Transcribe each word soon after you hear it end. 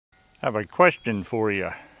I have a question for you.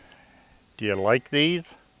 Do you like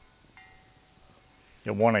these?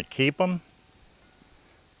 You want to keep them?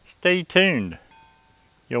 Stay tuned.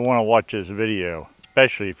 You'll want to watch this video,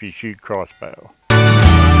 especially if you shoot crossbow.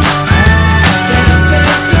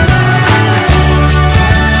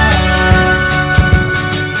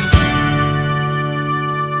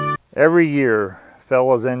 Every year,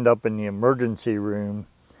 fellas end up in the emergency room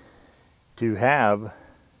to have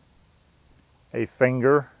a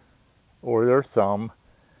finger or their thumb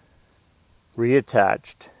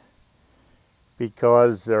reattached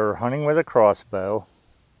because they're hunting with a crossbow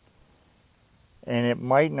and it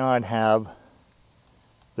might not have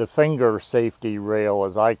the finger safety rail,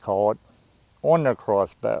 as I call it, on the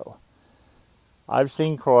crossbow. I've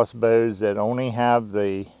seen crossbows that only have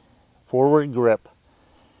the forward grip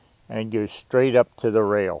and it goes straight up to the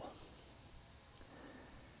rail.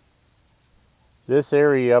 This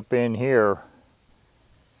area up in here,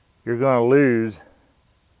 you're going to lose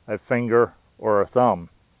a finger or a thumb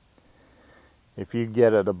if you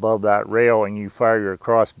get it above that rail and you fire your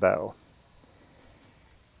crossbow.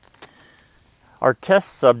 Our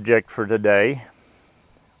test subject for today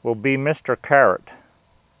will be Mr. Carrot,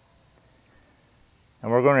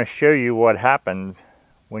 and we're going to show you what happens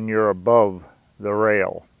when you're above the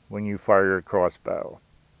rail when you fire your crossbow.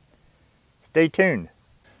 Stay tuned.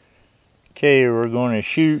 Okay, we're going to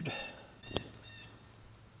shoot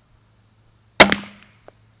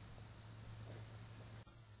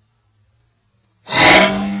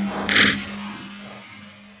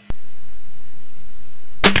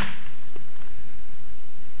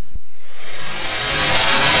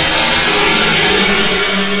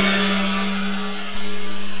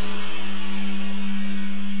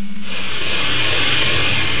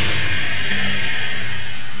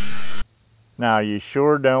Now, you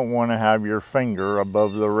sure don't want to have your finger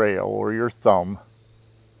above the rail or your thumb,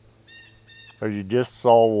 because you just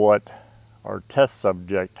saw what our test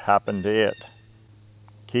subject happened to it.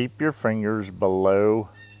 Keep your fingers below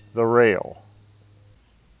the rail.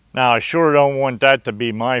 Now, I sure don't want that to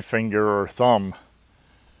be my finger or thumb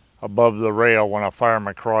above the rail when I fire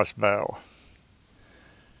my crossbow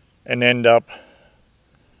and end up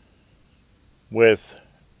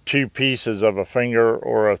with two pieces of a finger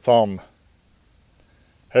or a thumb,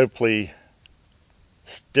 hopefully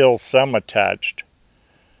still some attached.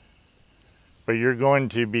 But you're going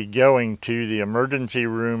to be going to the emergency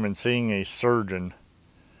room and seeing a surgeon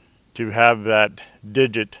to have that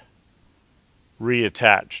digit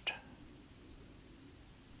reattached.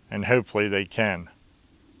 And hopefully they can.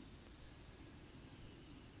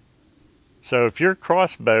 So if your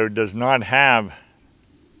crossbow does not have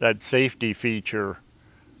that safety feature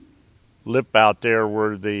lip out there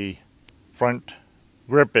where the front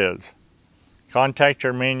grip is, contact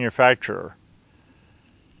your manufacturer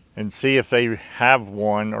and see if they have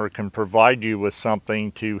one or can provide you with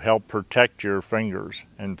something to help protect your fingers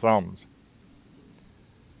and thumbs,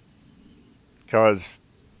 because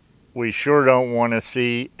we sure don't want to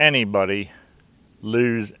see anybody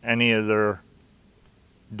lose any of their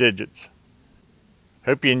digits.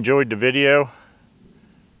 Hope you enjoyed the video.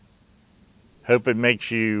 Hope it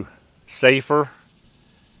makes you safer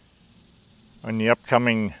in the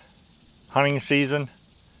upcoming hunting season,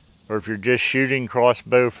 or if you're just shooting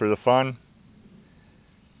crossbow for the fun.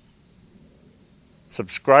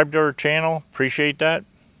 Subscribe to our channel, appreciate that.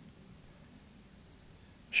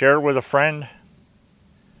 Share it with a friend.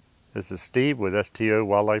 This is Steve with STO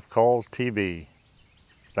Wildlife Calls TV.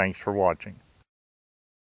 Thanks for watching.